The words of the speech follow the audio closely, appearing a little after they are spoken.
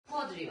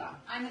everyone.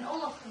 I mean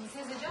all of them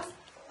is just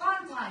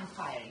one time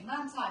firing,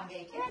 one time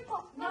baking.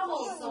 Now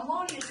also,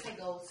 more years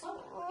ago also.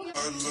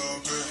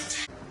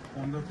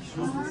 Onda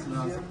kişi olması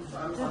lazım.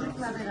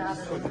 Çocukla beraber.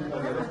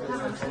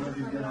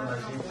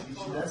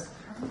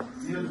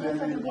 You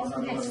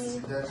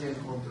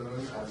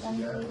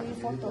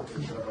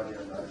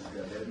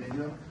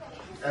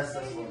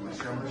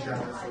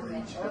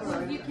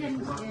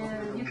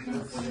can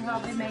see how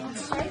they make the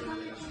shape.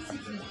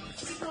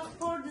 Because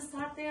for the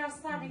start they are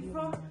starting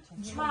from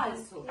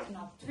childhood,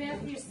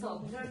 12 years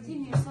old,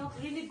 13 years old,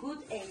 really good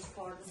age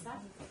for the start.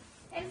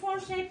 And for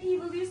shape he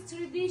will use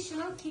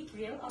traditional kick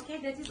wheel, okay,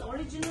 that is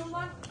original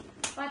one.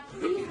 But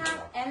we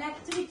have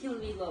electrical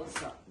wheel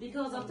also,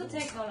 because of the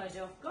technology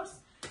of course.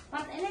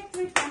 But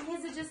electric one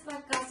has just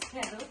like gas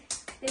pedal.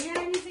 They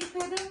are using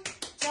pedal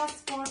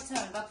just for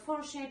turn, but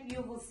for shape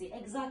you will see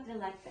exactly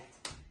like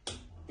that.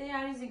 They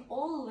are using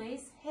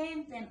always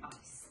hand and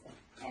eyes.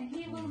 And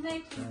he will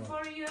make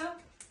for you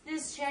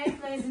this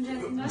shape, ladies and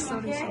gentlemen,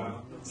 okay?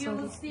 You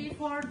will see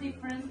 4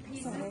 different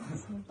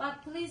pieces,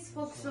 but please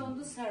focus on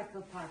the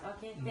circle part,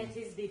 okay? That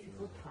is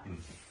difficult part.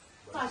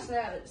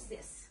 Başlayabiliriz,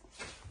 yes.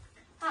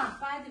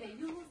 By the way,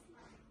 you will...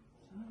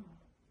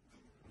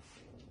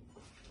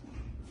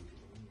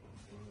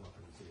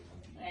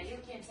 You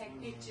can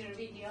take picture,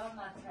 video,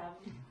 not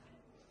problem.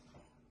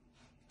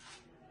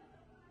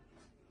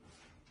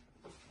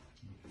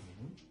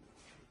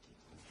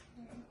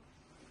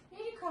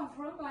 Where you come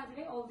from, by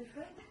the way, all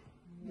different?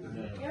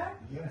 Yeah?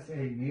 Yes,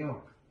 New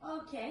York.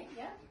 Okay,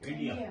 yeah.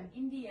 India.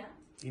 India.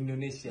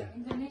 Indonesia.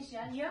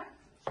 Indonesia, yeah.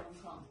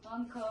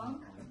 Hong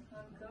Kong,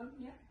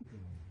 yeah.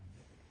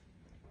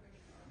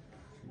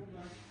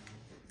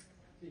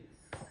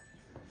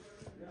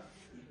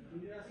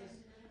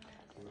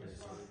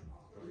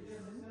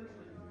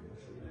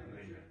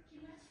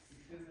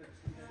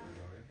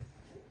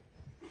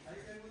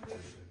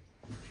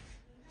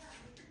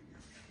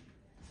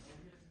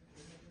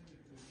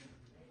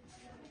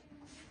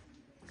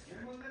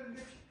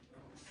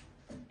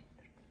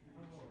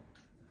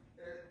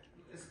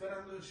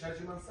 Esperando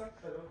şarjımansak,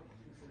 pero...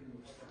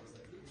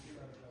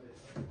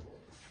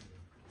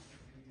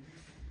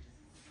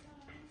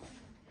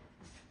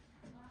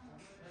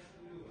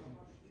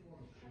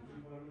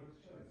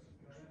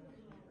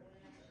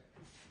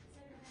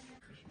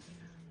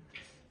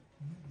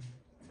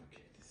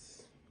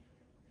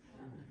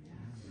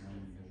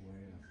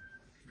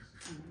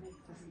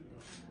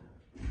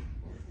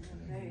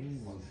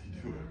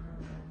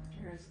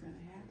 Here's going to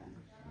happen.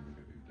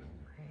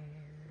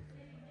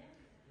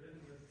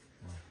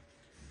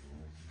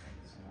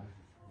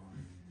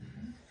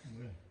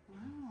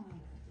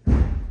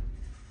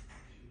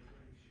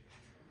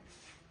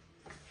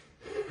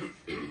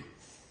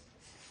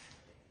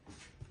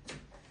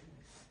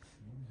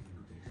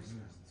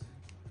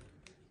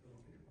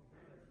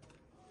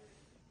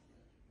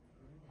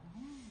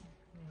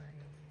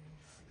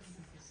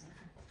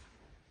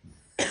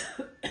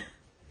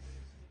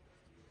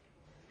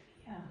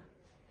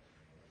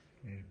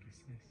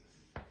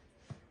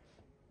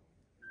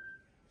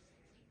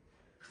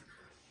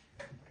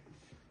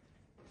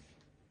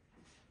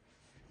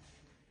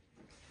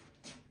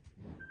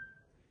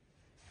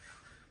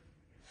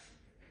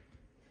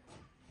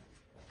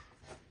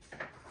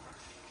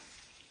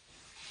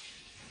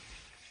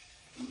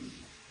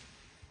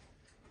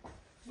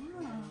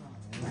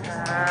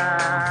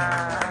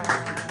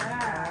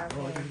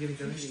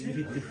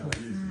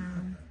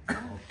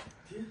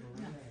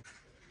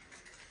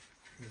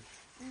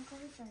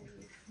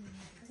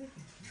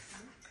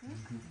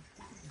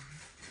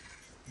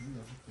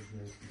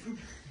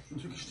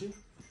 Çok işte.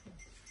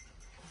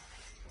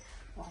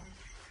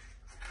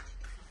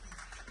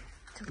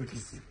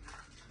 Turkisi.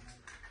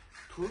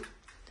 Tur.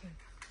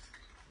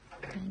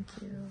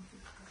 Thank you.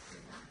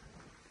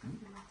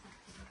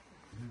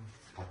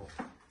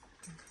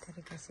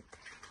 Terima kasih.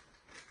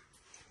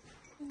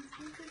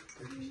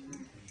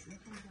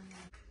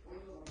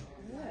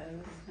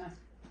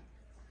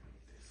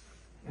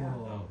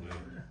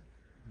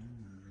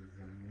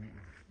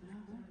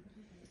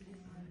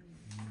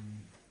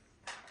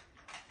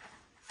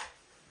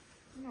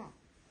 No.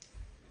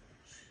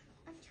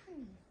 I'm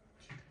trying.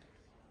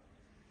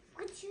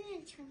 What's your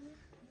trying?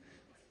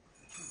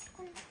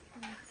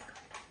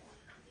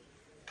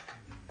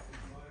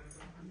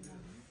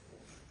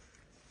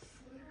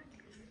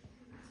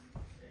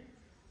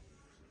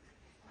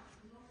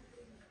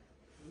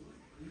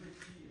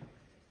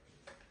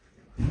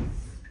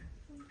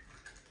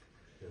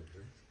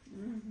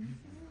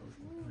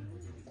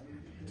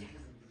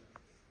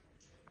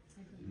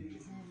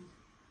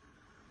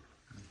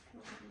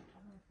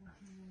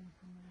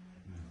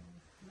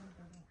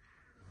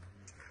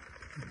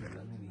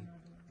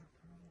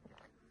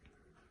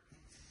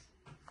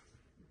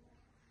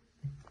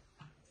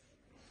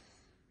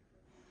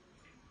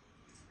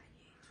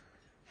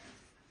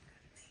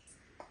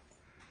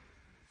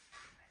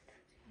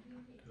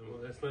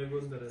 Esma'yı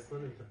gönder, Esma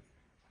nerede?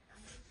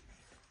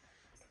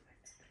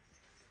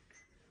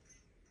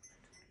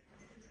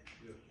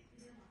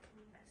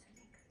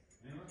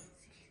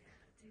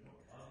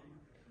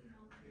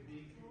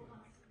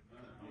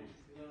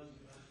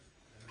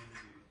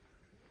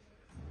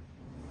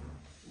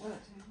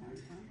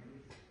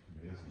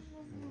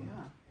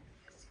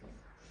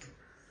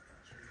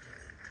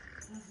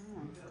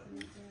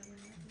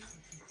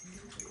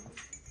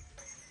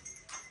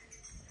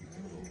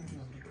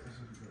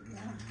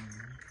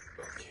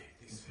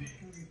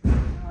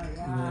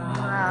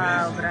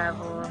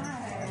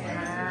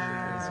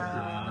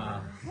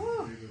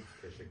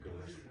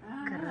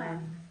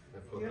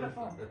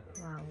 phone.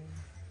 Wow.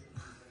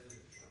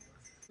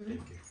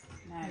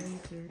 Nice.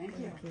 Thank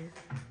you.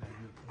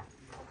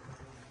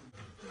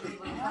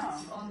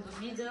 On the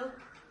middle.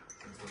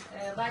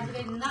 By the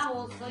way, now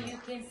also you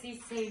can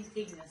see same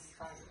thickness.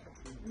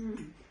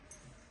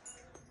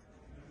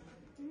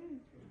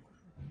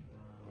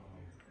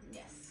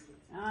 Yes.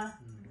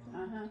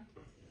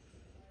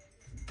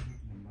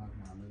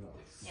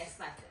 Yes,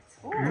 like that.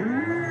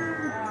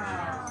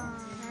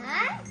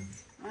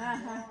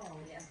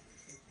 Yeah.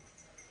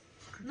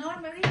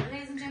 Normally,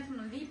 ladies and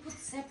gentlemen, we put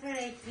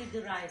separately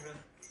the iron.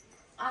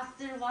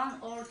 After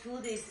 1 or 2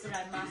 days,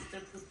 dry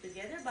master put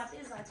together. But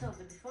as I told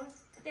you before,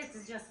 that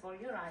is just for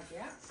your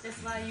idea.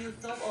 That's why you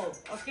saw all.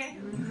 Okay?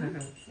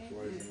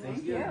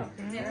 Thank you.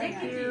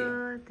 Thank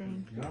you.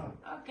 Thank you.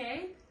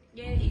 Okay.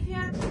 Yeah, if you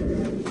are.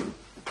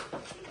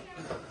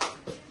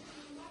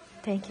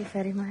 Thank you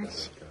very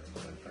much.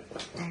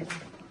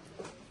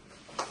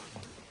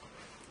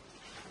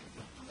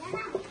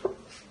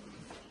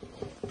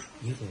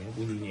 Gitu ya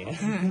bunyinya ya.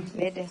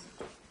 Beda.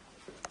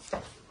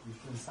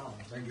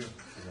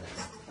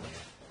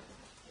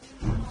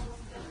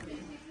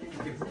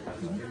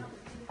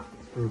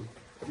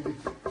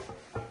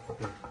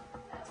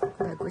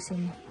 Bagus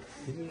ini.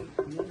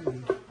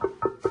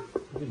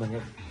 Ini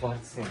banyak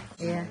quartz ya.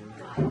 Iya.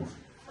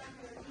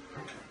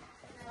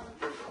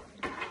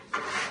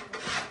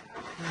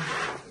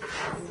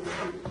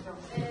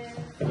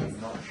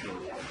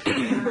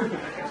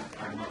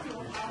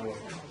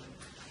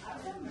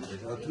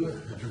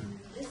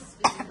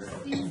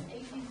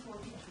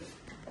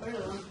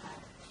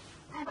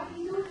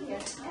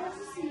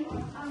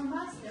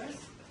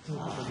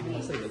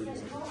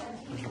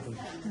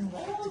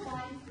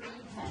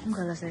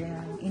 Enggak lah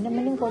sayang. Ini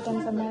mending potong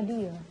sama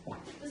dia.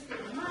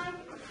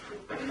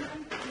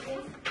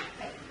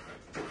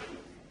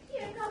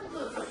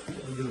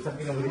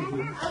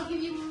 I'll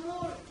give you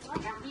more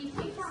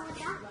details.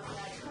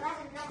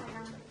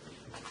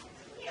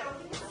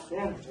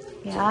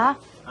 Ya.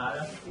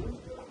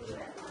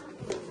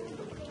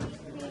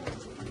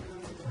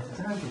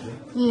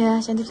 Iya,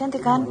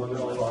 cantik-cantik kan?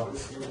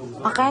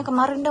 Makanya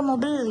kemarin udah mau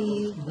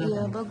beli.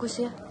 Iya, bagus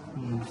ya.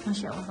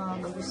 Masya Allah,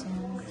 bagusnya.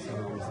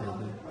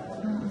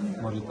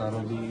 Mau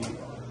ditaruh di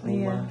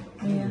Iya,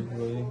 iya.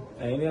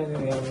 Nah ini yang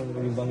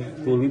menimbang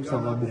tulip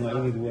sama bunga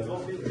ini dua.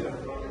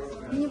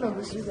 Ini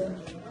bagus juga.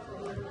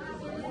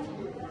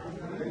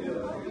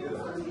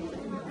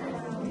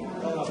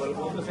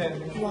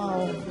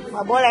 Wow,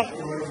 nggak boleh.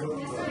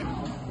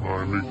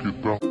 Nah ini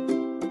kita